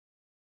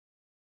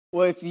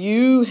Well, if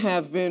you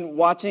have been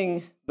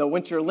watching the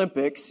Winter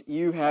Olympics,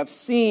 you have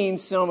seen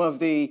some of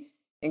the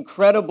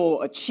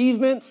incredible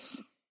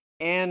achievements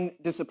and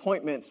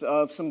disappointments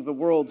of some of the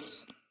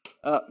world's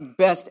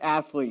best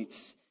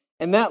athletes.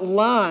 And that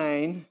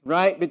line,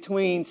 right,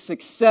 between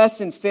success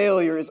and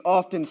failure is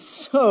often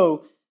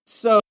so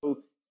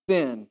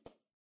thin.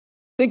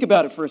 Think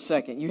about it for a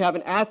second. You have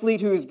an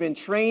athlete who has been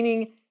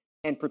training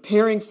and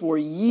preparing for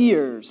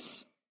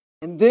years,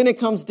 and then it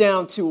comes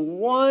down to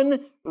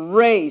one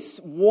race,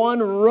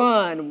 one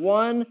run,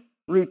 one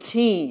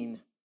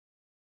routine.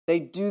 They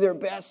do their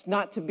best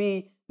not to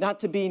be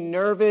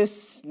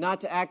nervous,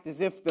 not to act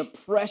as if the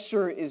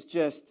pressure is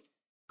just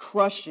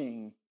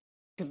crushing,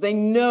 because they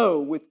know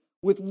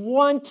with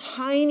one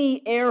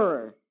tiny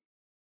error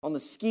on the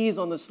skis,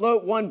 on the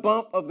slope, one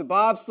bump of the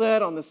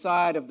bobsled on the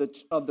side of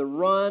the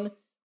run,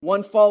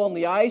 one fall on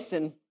the ice,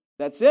 and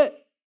that's it.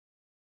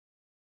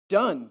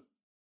 Done.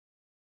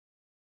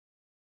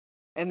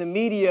 And the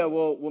media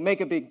will make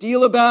a big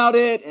deal about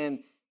it, and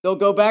they'll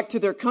go back to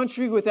their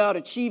country without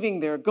achieving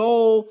their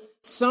goal.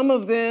 Some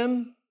of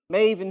them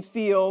may even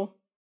feel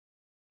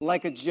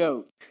like a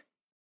joke.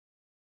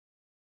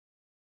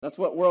 That's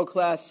what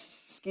world-class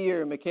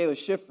skier Mikaela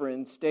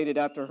Shiffrin stated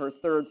after her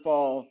third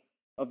fall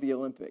of the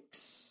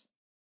Olympics.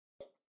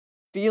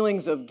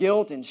 Feelings of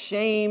guilt and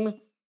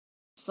shame,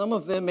 some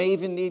of them may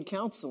even need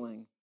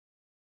counseling.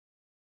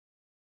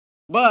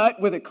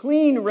 But with a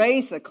clean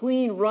race, a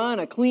clean run,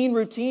 a clean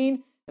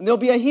routine, and they'll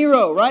be a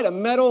hero, right? A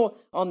medal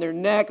on their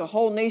neck, a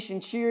whole nation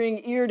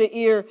cheering, ear to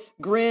ear,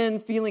 grin,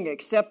 feeling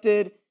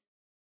accepted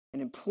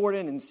and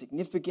important and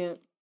significant.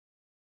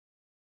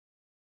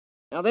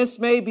 Now, this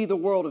may be the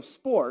world of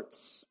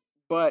sports,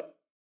 but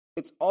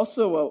it's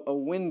also a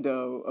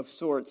window of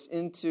sorts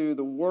into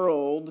the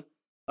world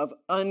of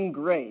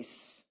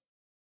ungrace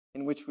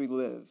in which we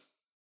live,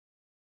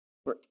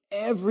 where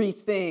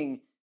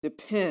everything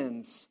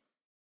depends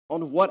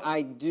on what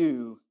I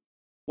do,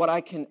 what I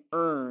can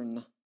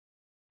earn,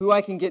 who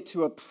I can get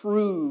to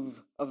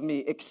approve of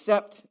me,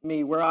 accept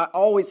me, where I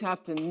always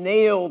have to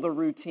nail the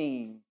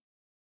routine,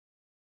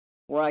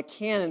 where I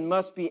can and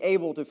must be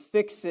able to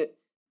fix it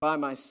by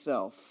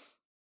myself,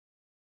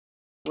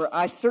 where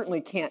I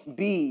certainly can't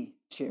be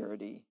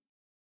charity,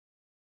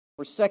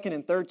 where second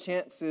and third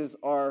chances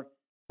are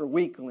for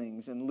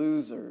weaklings and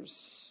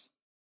losers,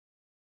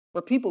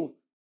 where people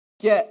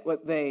get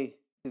what they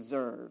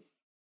deserve.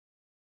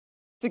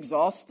 It's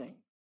exhausting.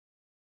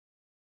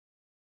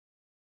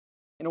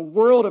 In a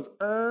world of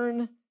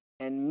earn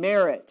and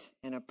merit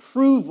and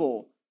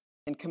approval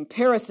and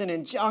comparison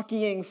and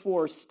jockeying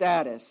for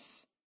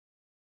status,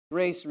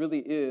 grace really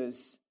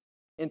is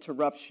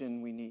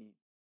interruption we need.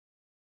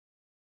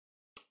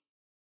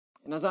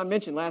 And as I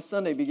mentioned last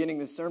Sunday, beginning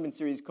this sermon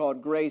series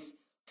called Grace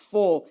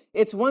Full,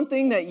 it's one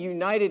thing that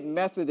United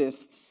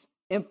Methodists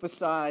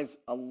emphasize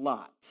a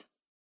lot: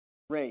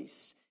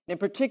 grace. In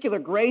particular,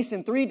 grace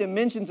in three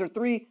dimensions or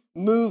three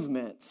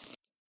movements.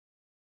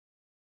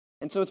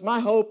 And so it's my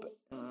hope,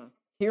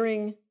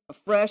 hearing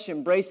afresh,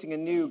 embracing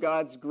anew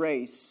God's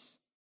grace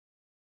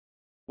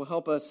will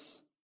help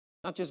us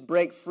not just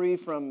break free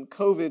from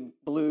COVID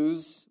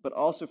blues, but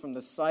also from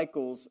the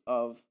cycles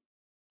of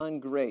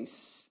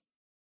ungrace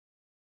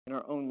in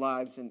our own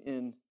lives and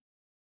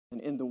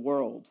in the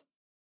world.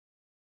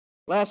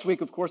 Last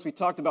week, of course, we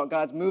talked about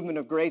God's movement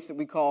of grace that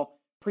we call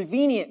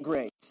prevenient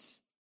grace.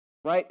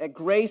 Right? A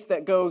grace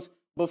that goes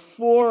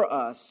before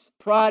us,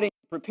 prodding,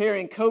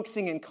 preparing,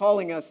 coaxing, and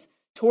calling us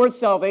towards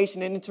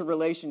salvation and into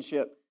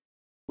relationship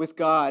with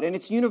God. And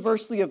it's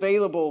universally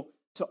available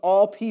to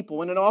all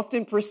people, and it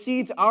often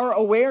precedes our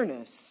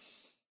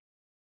awareness.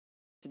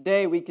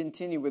 Today, we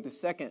continue with the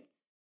second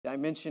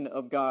dimension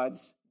of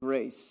God's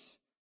grace,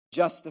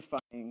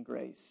 justifying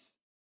grace.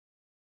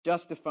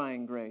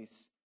 Justifying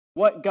grace.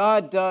 What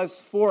God does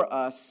for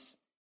us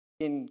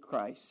in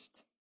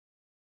Christ.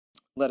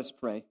 Let us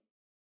pray.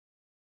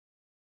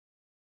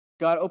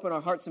 God, open our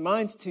hearts and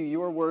minds to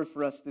your word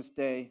for us this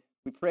day.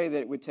 We pray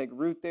that it would take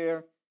root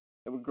there,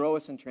 that would grow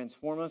us and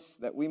transform us,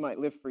 that we might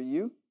live for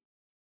you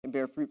and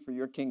bear fruit for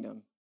your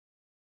kingdom.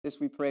 This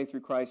we pray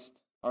through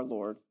Christ our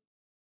Lord.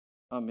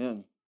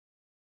 Amen.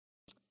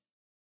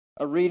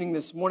 A reading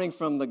this morning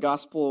from the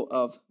Gospel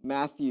of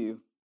Matthew,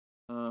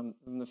 in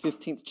the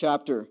 15th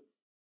chapter,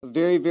 a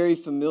very, very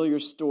familiar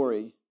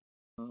story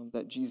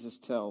that Jesus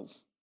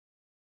tells.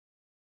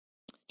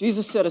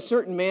 Jesus said, a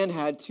certain man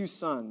had two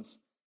sons.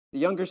 The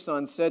younger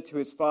son said to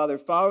his father,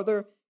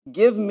 "Father,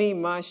 give me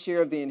my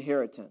share of the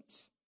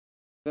inheritance."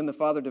 Then the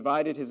father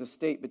divided his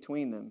estate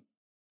between them.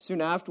 Soon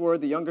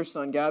afterward, the younger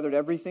son gathered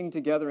everything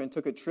together and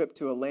took a trip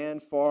to a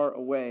land far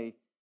away.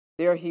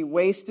 There he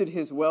wasted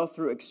his wealth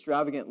through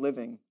extravagant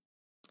living.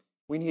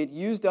 When he had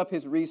used up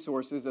his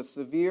resources, a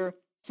severe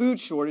food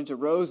shortage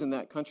arose in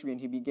that country,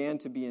 and he began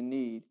to be in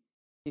need.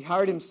 He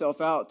hired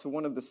himself out to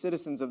one of the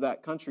citizens of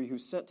that country, who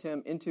sent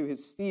him into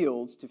his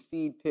fields to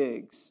feed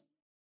pigs.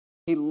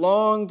 He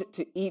longed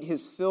to eat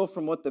his fill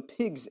from what the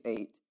pigs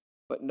ate,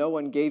 but no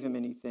one gave him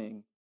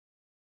anything.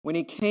 When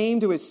he came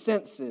to his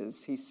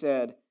senses, he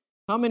said,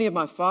 How many of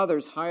my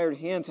father's hired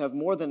hands have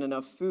more than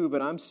enough food,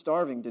 but I'm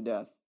starving to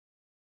death?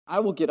 I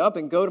will get up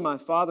and go to my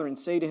father and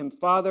say to him,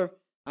 Father,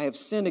 I have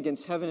sinned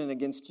against heaven and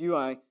against you.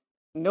 I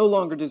no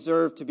longer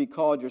deserve to be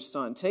called your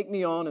son. Take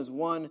me on as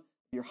one of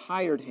your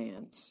hired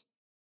hands.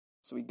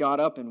 So he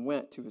got up and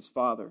went to his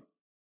father.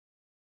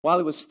 While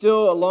he was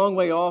still a long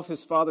way off,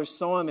 his father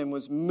saw him and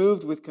was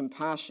moved with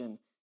compassion.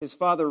 His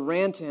father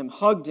ran to him,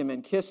 hugged him,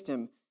 and kissed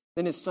him.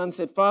 Then his son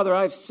said, Father,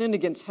 I have sinned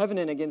against heaven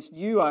and against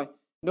you. I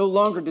no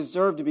longer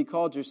deserve to be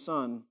called your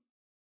son.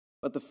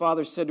 But the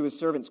father said to his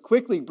servants,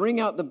 Quickly, bring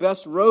out the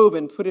best robe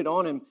and put it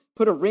on him.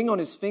 Put a ring on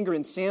his finger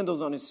and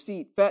sandals on his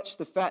feet. Fetch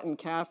the fattened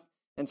calf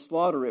and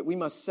slaughter it. We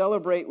must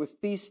celebrate with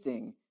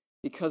feasting,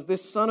 because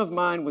this son of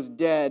mine was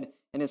dead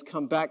and has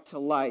come back to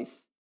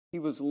life. He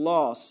was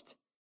lost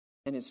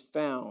and is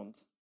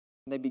found.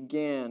 And they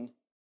began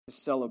to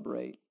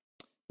celebrate.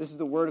 This is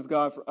the word of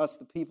God for us,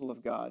 the people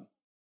of God.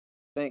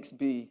 Thanks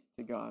be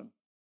to God.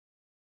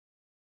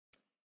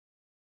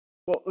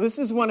 Well, this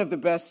is one of the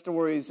best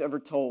stories ever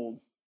told,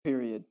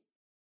 period.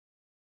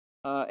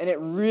 And it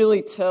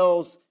really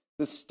tells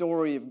the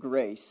story of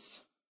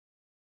grace.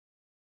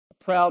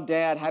 A proud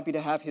dad, happy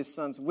to have his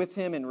sons with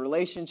him, in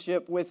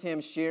relationship with him,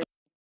 sharing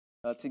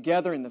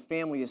together in the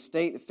family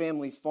estate, the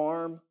family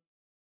farm.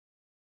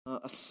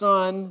 A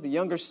son, the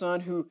younger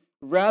son, who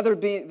rather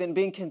than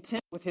being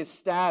content with his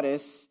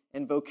status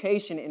and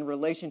vocation in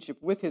relationship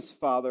with his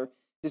father,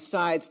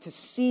 decides to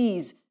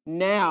seize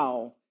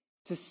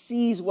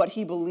what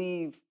he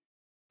believes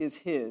is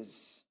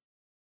his.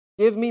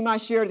 Give me my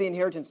share of the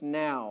inheritance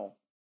now.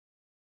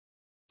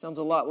 Sounds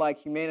a lot like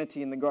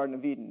humanity in the Garden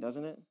of Eden,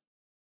 doesn't it?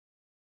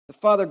 The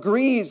father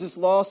grieves this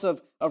loss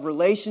of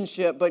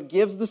relationship, but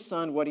gives the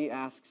son what he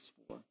asks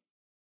for.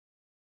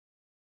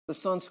 The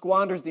son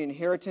squanders the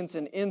inheritance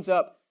and ends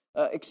up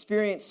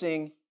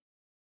experiencing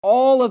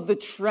all of the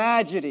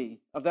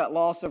tragedy of that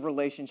loss of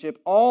relationship,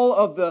 all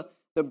of the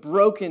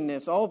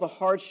brokenness, all the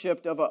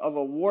hardship of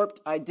a warped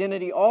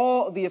identity,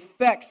 all the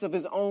effects of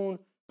his own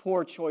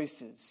poor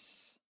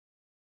choices.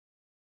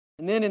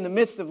 And then in the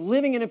midst of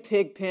living in a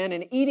pig pen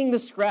and eating the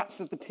scraps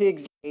that the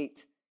pigs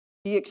ate,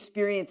 he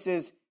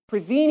experiences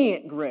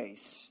prevenient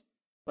grace,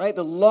 right?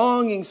 The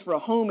longings for a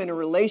home and a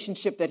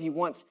relationship that he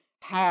once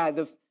had,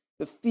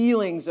 the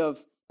feelings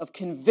of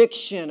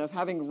conviction, of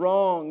having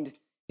wronged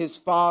his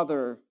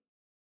father.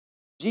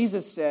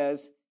 Jesus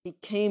says he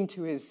came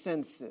to his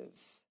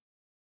senses.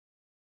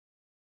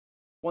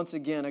 Once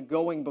again, a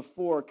going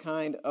before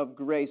kind of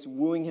grace,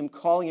 wooing him,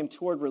 calling him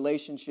toward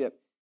relationship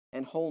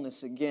and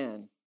wholeness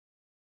again.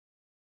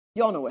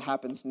 Y'all know what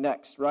happens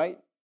next, right?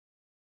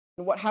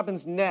 And what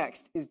happens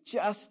next is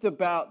just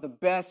about the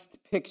best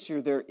picture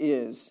there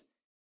is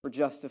for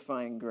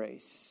justifying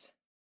grace.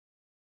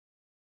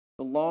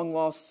 The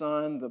long-lost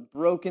son, the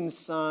broken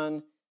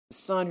son, the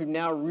son who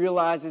now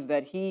realizes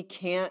that he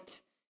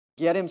can't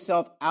get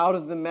himself out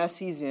of the mess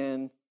he's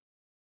in,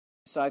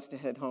 decides to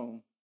head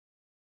home.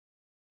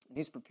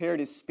 He's prepared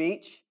his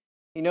speech.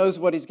 He knows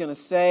what he's going to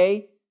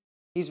say.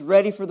 He's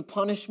ready for the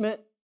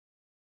punishment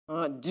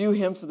due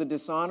him for the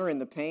dishonor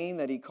and the pain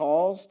that he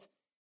caused.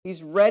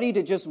 He's ready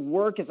to just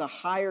work as a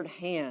hired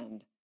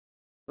hand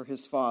for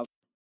his father.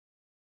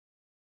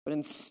 But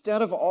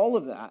instead of all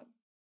of that,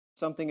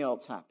 something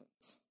else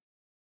happens.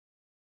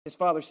 His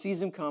father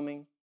sees him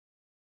coming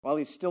while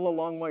he's still a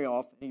long way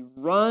off. He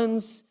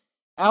runs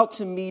out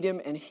to meet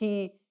him and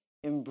he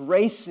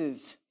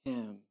embraces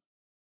him.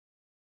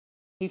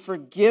 He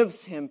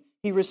forgives him.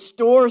 He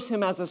restores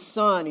him as a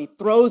son. He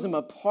throws him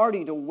a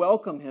party to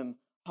welcome him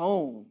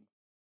home.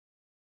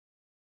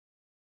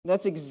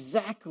 That's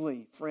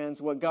exactly, friends,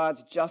 what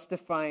God's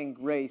justifying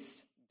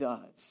grace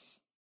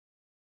does.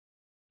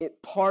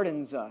 It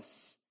pardons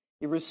us.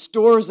 It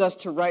restores us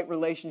to right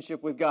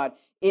relationship with God.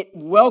 It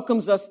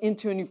welcomes us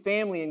into a new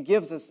family and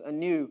gives us a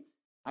new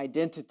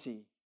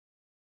identity.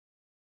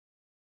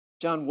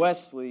 John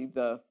Wesley,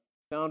 the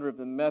founder of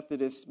the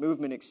Methodist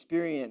movement,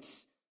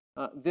 experienced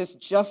this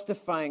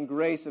justifying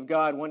grace of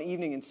God one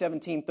evening in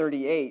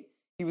 1738.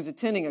 He was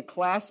attending a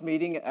class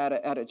meeting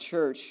at a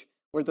church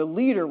where the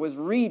leader was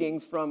reading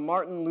from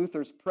Martin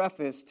Luther's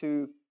preface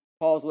to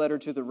Paul's letter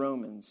to the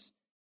Romans.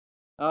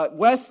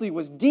 Wesley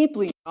was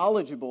deeply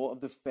knowledgeable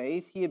of the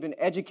faith. He had been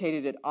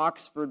educated at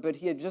Oxford, but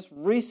he had just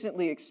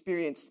recently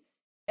experienced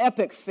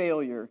epic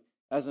failure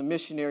as a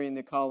missionary in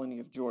the colony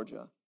of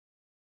Georgia.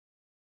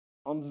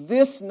 On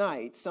this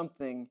night,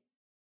 something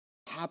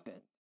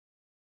happened.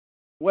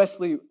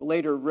 Wesley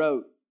later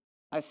wrote,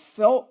 I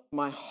felt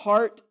my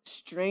heart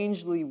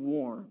strangely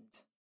warmed.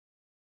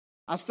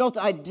 I felt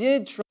I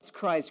did trust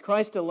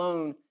Christ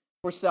alone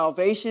for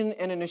salvation,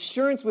 and an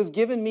assurance was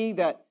given me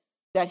that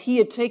he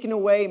had taken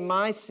away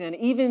my sin,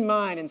 even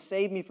mine, and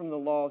saved me from the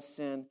law of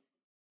sin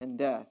and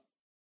death.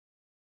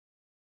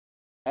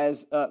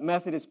 As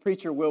Methodist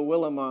preacher Will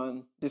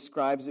Willimon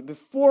describes it,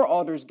 before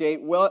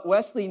Aldersgate,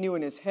 Wesley knew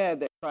in his head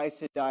that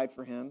Christ had died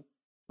for him,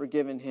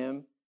 forgiven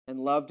him, and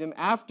loved him.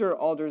 After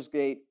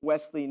Aldersgate,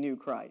 Wesley knew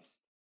Christ.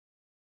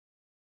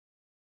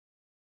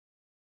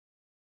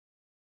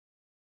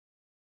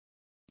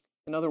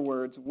 In other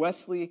words,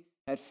 Wesley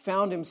had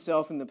found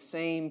himself in the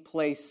same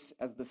place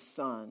as the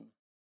Son,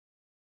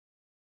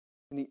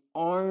 in the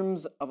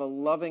arms of a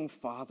loving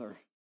Father,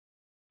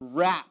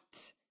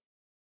 wrapped,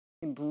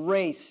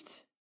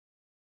 embraced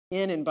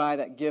in and by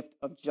that gift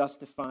of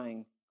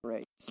justifying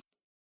grace.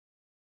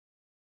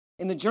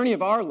 In the journey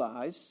of our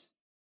lives,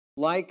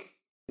 like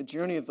the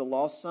journey of the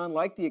lost son,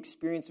 like the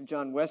experience of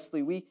John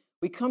Wesley,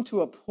 we come to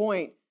a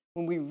point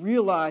when we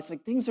realize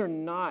things are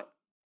not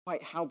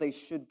quite how they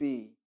should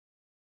be.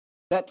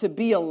 That to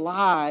be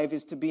alive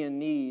is to be in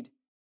need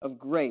of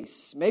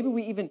grace. Maybe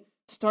we even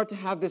start to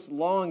have this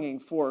longing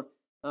for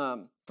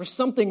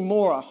something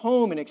more, a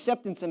home and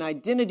acceptance and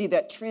identity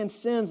that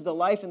transcends the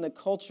life and the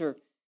culture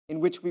in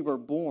which we were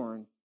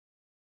born.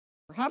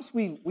 Perhaps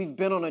we've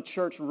been on a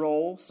church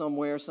roll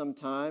somewhere,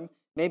 sometime.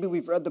 Maybe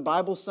we've read the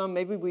Bible some.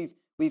 Maybe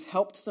we've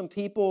helped some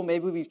people.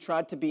 Maybe we've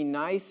tried to be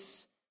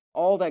nice.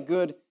 All that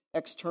good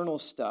external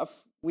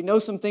stuff. We know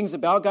some things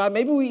about God.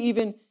 Maybe we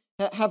even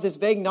have this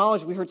vague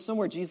knowledge we heard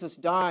somewhere Jesus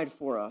died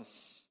for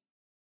us.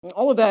 And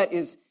all of that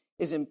is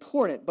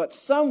important, but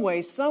some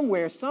way,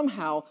 somewhere,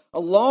 somehow,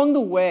 along the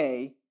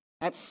way,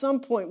 at some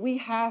point, we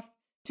have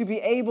to be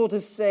able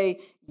to say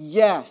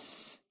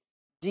yes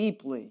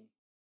deeply.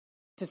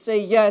 To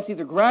say yes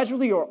either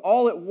gradually or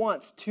all at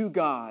once to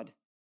God.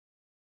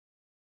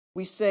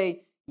 We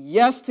say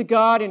yes to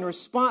God in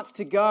response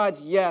to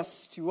God's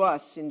yes to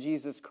us in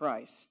Jesus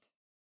Christ.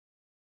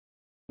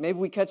 Maybe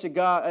we catch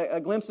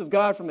a glimpse of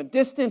God from a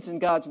distance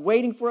and God's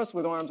waiting for us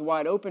with arms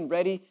wide open,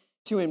 ready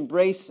to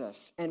embrace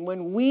us. And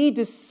when we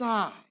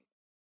decide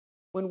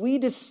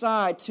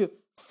to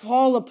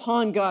fall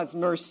upon God's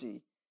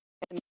mercy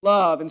and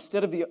love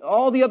instead of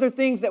all the other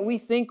things that we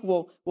think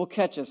will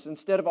catch us,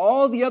 instead of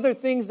all the other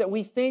things that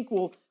we think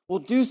will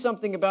do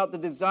something about the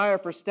desire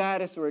for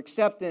status or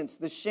acceptance,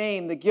 the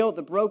shame, the guilt,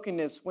 the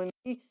brokenness, when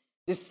we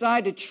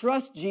decide to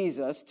trust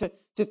Jesus,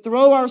 to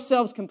throw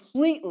ourselves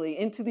completely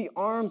into the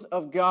arms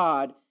of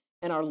God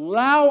and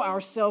allow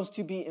ourselves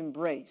to be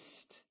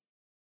embraced,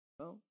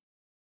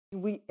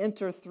 we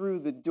enter through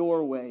the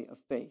doorway of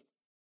faith.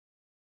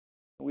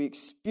 We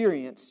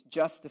experience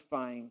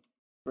justifying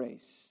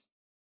grace.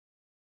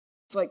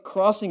 It's like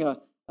crossing a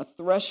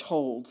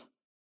threshold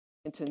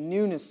into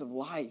newness of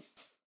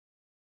life,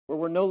 where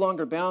we're no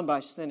longer bound by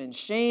sin and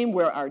shame,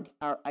 where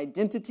our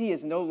identity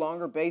is no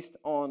longer based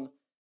on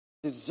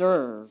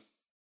deserve.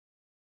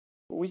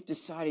 Where we've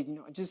decided,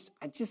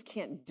 I just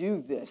can't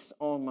do this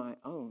on my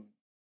own.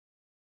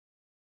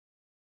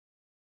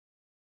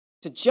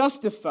 To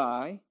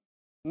justify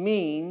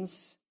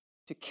means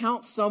to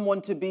count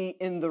someone to be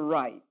in the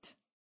right.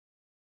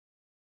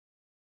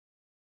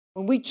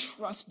 When we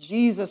trust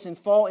Jesus and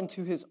fall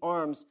into his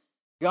arms,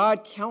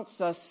 God counts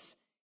us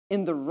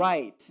in the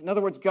right. In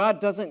other words, God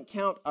doesn't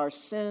count our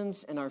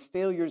sins and our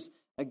failures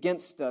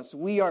against us.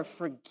 We are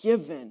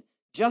forgiven.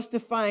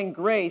 Justifying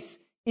grace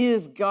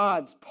is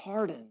God's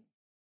pardon.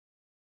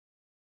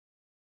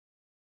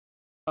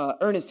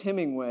 Ernest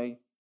Hemingway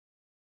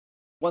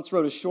once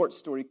wrote a short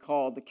story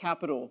called The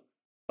Capital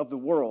of the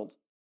World.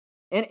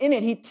 And in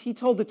it, he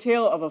told the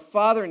tale of a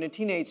father and a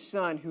teenage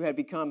son who had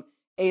become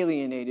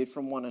alienated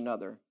from one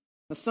another.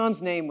 The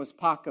son's name was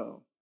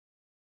Paco.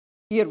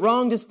 He had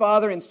wronged his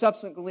father and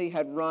subsequently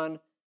had run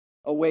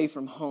away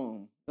from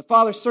home. The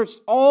father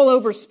searched all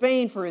over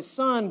Spain for his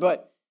son,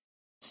 but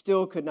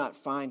still could not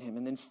find him.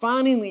 And then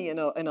finally, in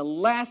a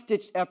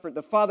last-ditch effort,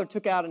 the father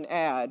took out an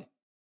ad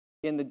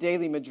in the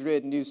Daily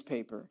Madrid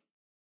newspaper.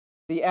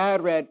 The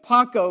ad read,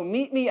 "Paco,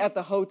 meet me at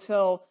the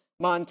Hotel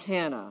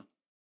Montana,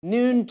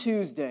 noon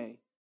Tuesday.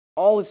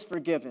 All is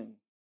forgiven.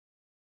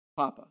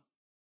 Papa."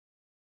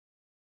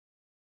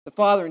 The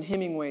father in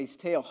Hemingway's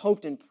tale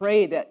hoped and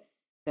prayed that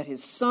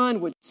his son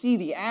would see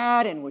the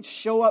ad and would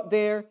show up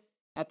there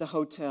at the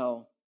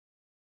hotel.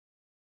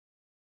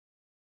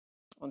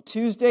 On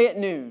Tuesday at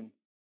noon,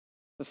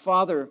 the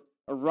father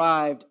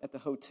arrived at the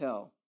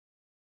hotel.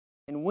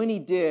 And when he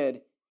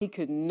did, he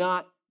could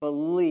not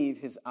believe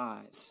his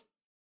eyes.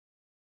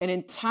 An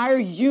entire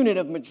unit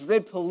of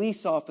Madrid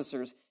police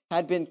officers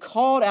had been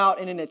called out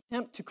in an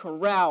attempt to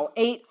corral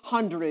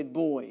 800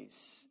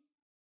 boys.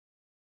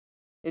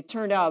 It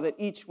turned out that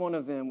each one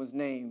of them was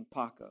named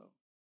Paco.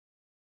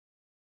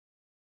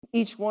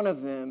 Each one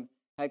of them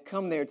had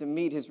come there to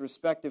meet his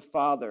respective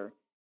father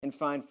and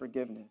find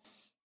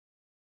forgiveness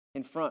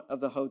in front of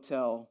the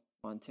Hotel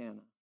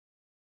Montana.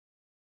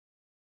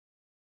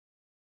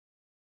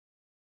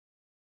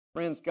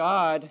 Friends,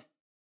 God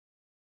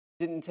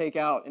didn't take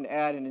out an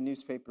ad in a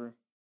newspaper.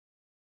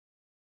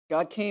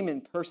 God came in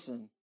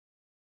person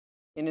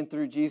in and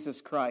through Jesus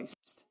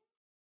Christ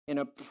in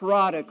a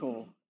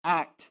prodigal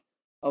act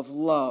of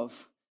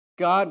love.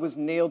 God was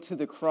nailed to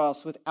the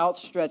cross with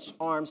outstretched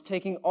arms,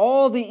 taking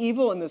all the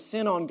evil and the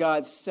sin on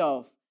God's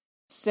self,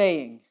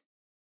 saying,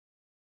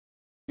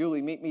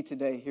 "Julie, meet me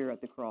today here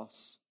at the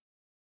cross.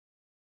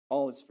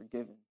 All is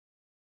forgiven.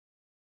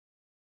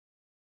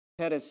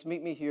 Pettis,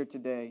 meet me here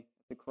today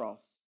at the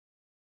cross.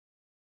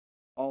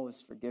 All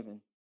is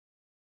forgiven.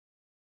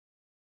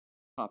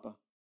 Papa."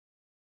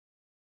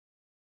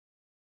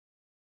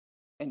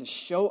 And to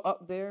show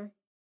up there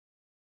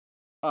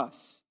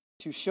us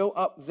to show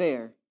up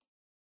there,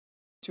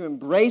 to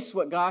embrace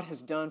what God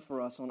has done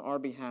for us on our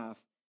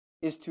behalf,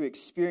 is to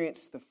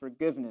experience the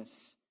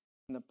forgiveness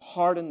and the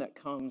pardon that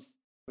comes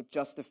with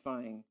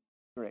justifying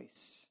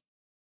grace.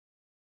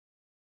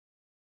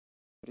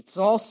 But it's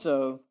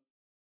also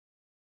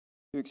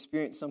to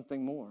experience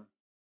something more.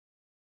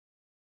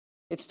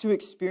 It's to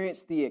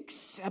experience the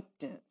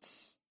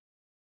acceptance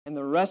and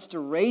the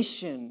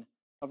restoration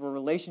of a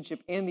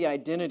relationship and the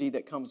identity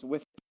that comes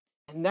with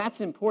it. And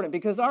that's important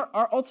because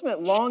our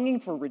ultimate longing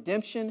for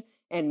redemption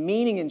and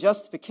meaning and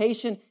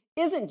justification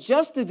isn't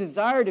just a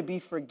desire to be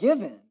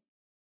forgiven,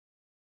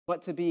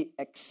 but to be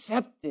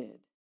accepted.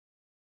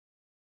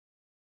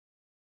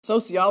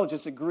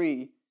 Sociologists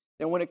agree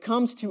that when it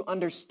comes to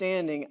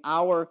understanding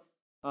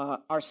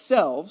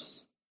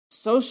ourselves,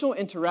 social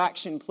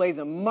interaction plays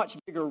a much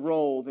bigger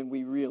role than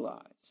we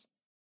realize.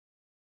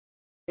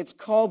 It's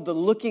called the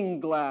looking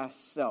glass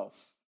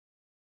self.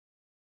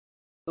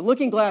 The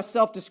looking glass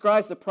self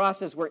describes the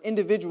process where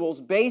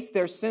individuals base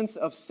their sense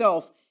of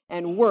self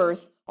and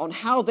worth on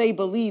how they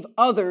believe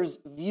others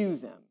view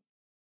them.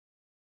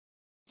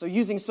 So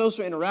using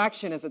social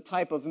interaction as a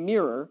type of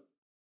mirror,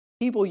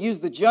 people use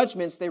the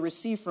judgments they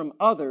receive from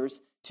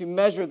others to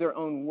measure their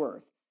own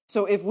worth.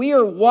 So if we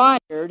are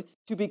wired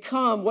to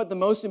become what the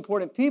most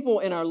important people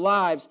in our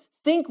lives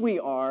think we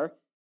are,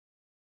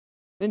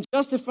 then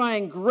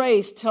justifying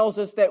grace tells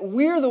us that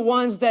we're the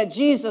ones that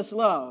Jesus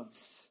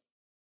loves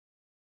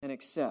and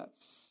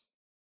accepts.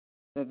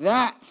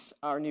 That's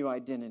our new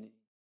identity.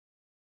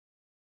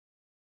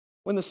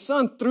 When the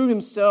Son threw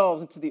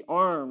himself into the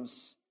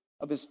arms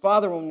of his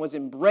Father and was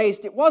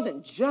embraced, it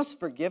wasn't just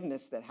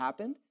forgiveness that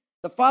happened.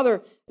 The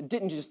Father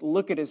didn't just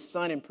look at his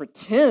Son and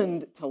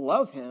pretend to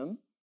love him.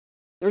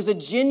 There's a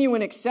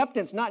genuine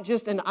acceptance, not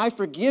just an I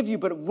forgive you,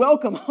 but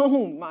welcome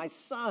home, my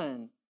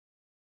son.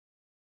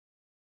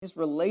 His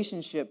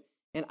relationship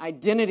and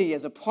identity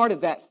as a part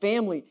of that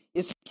family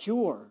is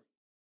secure.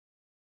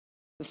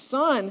 The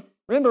Son,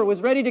 remember,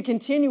 was ready to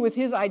continue with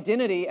his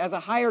identity as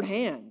a hired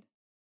hand.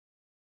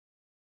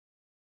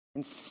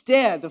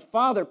 Instead, the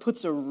Father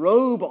puts a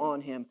robe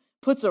on him,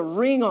 puts a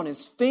ring on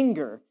his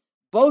finger,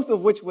 both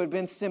of which would have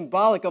been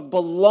symbolic of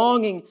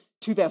belonging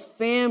to the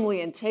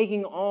family and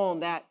taking on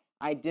that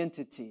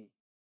identity.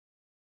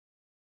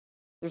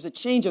 There's a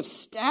change of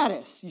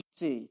status, you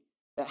see,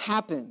 that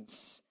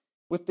happens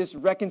with this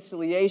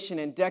reconciliation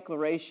and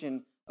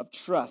declaration of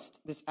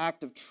trust, this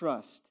act of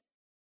trust.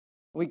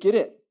 We get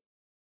it.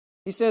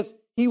 He says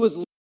he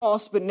was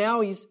lost, but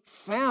now he's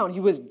found. He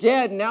was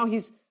dead, now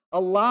he's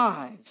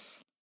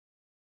alive.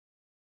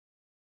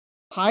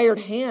 Hired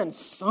hand,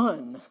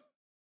 son.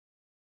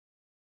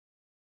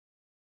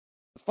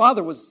 The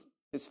Father was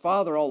his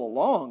Father all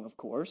along, of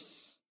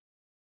course.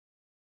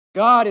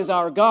 God is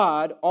our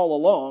God all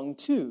along,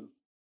 too,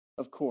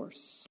 of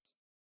course.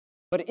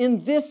 But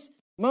in this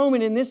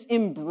moment, in this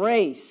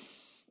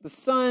embrace, the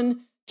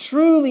Son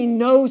truly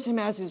knows him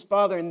as his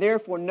Father and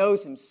therefore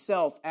knows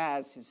himself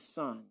as his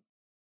Son.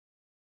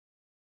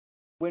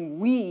 When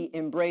we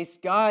embrace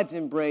God's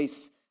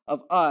embrace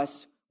of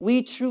us,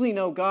 we truly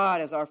know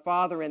God as our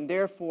Father and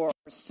therefore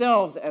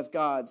ourselves as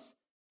God's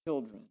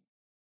children.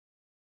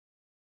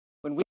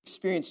 When we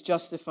experience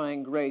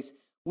justifying grace,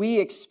 we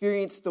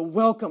experience the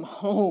welcome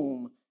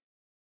home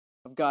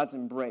of God's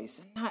embrace,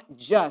 and not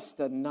just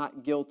a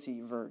not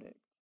guilty verdict.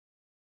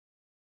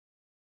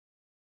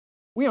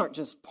 We aren't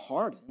just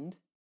pardoned,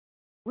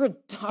 we're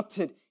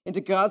adopted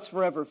into God's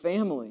forever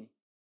family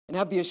and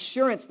have the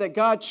assurance that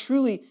God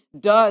truly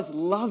does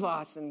love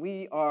us and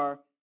we are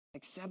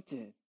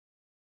accepted.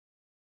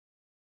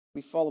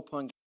 We fall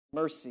upon God's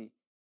mercy,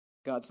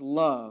 God's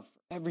love,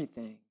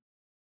 everything.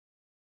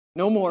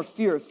 No more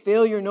fear of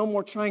failure, no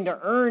more trying to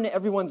earn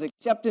everyone's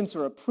acceptance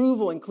or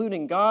approval,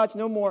 including God's.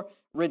 No more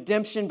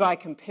redemption by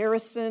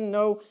comparison,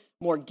 no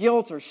more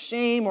guilt or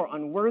shame or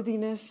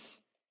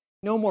unworthiness.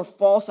 No more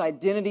false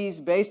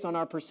identities based on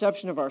our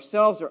perception of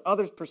ourselves or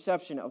others'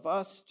 perception of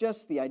us.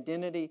 Just the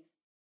identity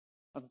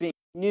of being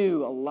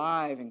new,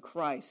 alive in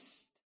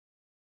Christ.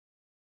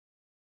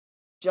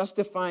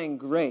 Justifying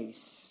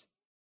grace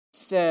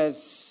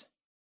says,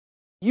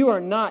 you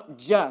are not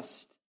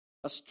just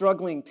a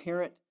struggling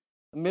parent,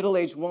 a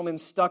middle-aged woman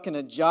stuck in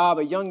a job,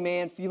 a young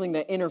man feeling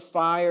the inner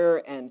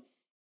fire and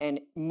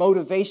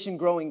motivation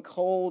growing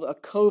cold, a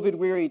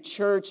COVID-weary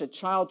church, a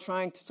child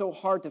trying so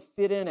hard to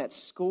fit in at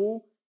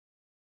school.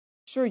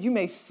 Sure, you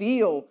may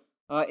feel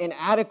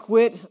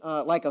inadequate,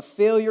 like a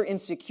failure,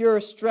 insecure,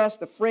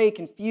 stressed, afraid,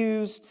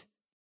 confused,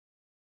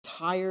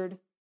 tired.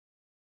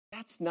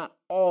 That's not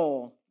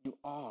all you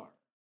are.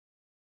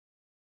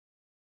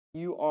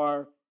 You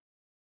are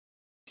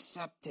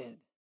accepted.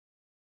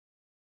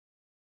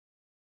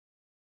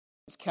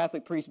 As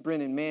Catholic priest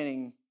Brennan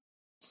Manning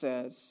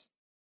says,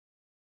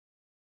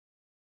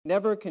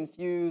 never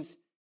confuse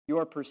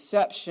your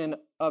perception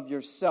of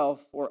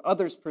yourself or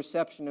others'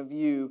 perception of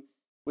you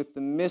with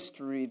the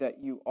mystery that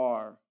you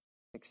are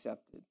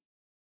accepted.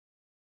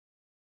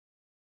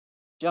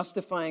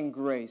 Justifying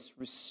grace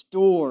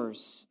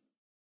restores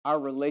our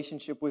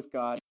relationship with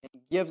God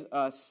and gives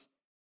us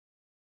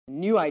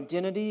new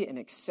identity and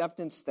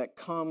acceptance that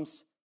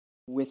comes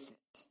with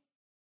it.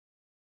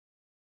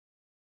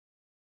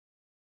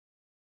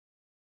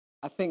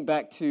 I think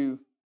back to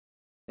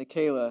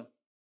Michaela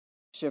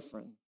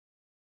Schifrin.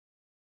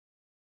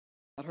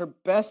 At her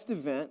best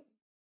event,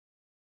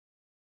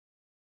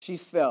 she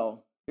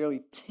fell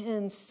barely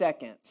 10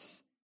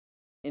 seconds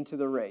into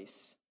the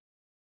race.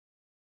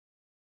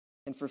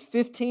 And for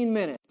 15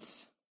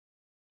 minutes,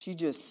 she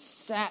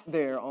just sat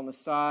there on the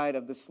side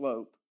of the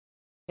slope,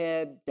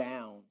 head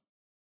down.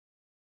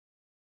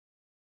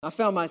 I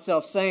found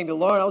myself saying to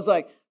Lauren, I was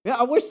like, yeah,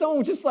 I wish someone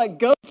would just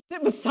go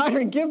sit beside her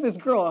and give this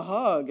girl a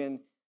hug. And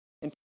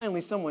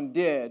finally someone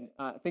did.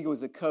 I think it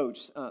was a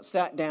coach,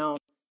 sat down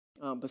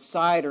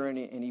beside her and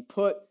he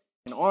put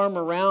an arm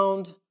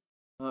around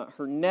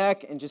her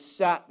neck and just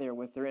sat there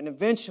with her. And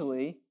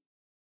eventually,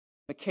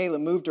 Michaela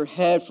moved her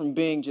head from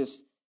being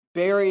just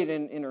buried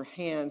in her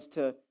hands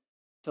to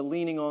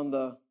leaning on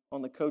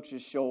the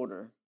coach's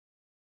shoulder,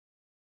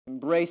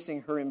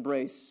 embracing her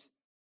embrace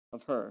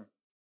of her.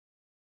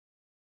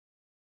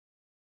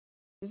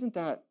 Isn't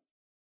that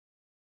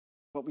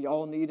what we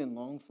all need and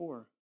long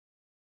for?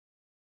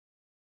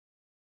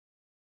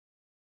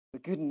 The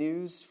good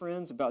news,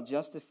 friends, about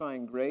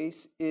justifying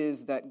grace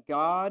is that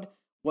God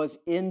was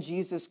in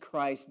Jesus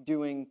Christ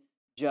doing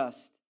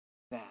just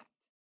that.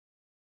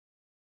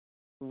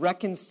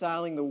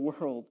 Reconciling the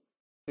world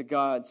to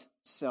God's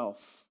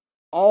self.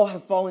 All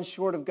have fallen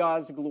short of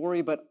God's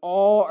glory, but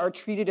all are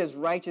treated as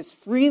righteous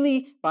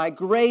freely by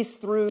grace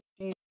through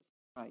Jesus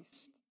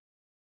Christ.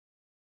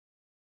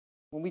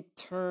 When we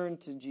turn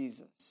to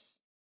Jesus,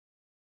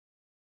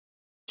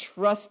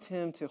 trust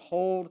Him to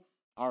hold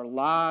our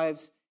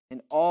lives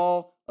and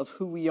all of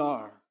who we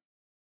are.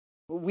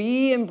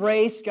 We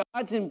embrace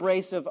God's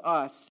embrace of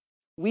us.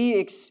 We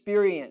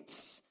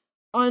experience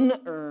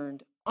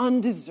unearned,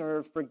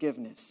 undeserved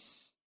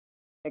forgiveness,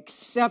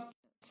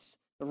 acceptance,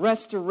 the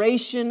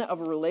restoration of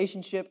a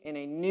relationship and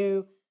a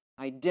new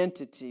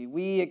identity.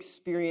 We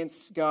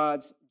experience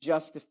God's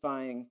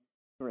justifying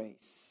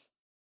grace.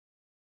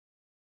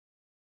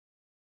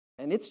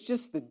 And it's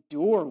just the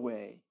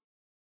doorway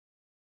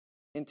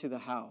into the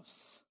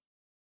house.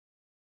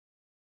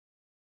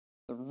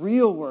 The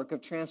real work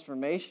of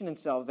transformation and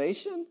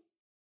salvation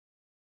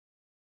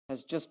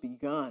has just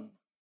begun.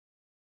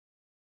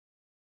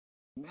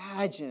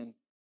 Imagine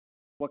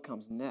what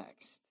comes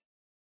next.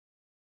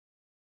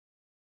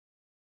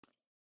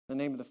 In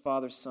the name of the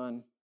Father,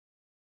 Son,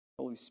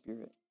 Holy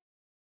Spirit.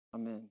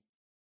 Amen.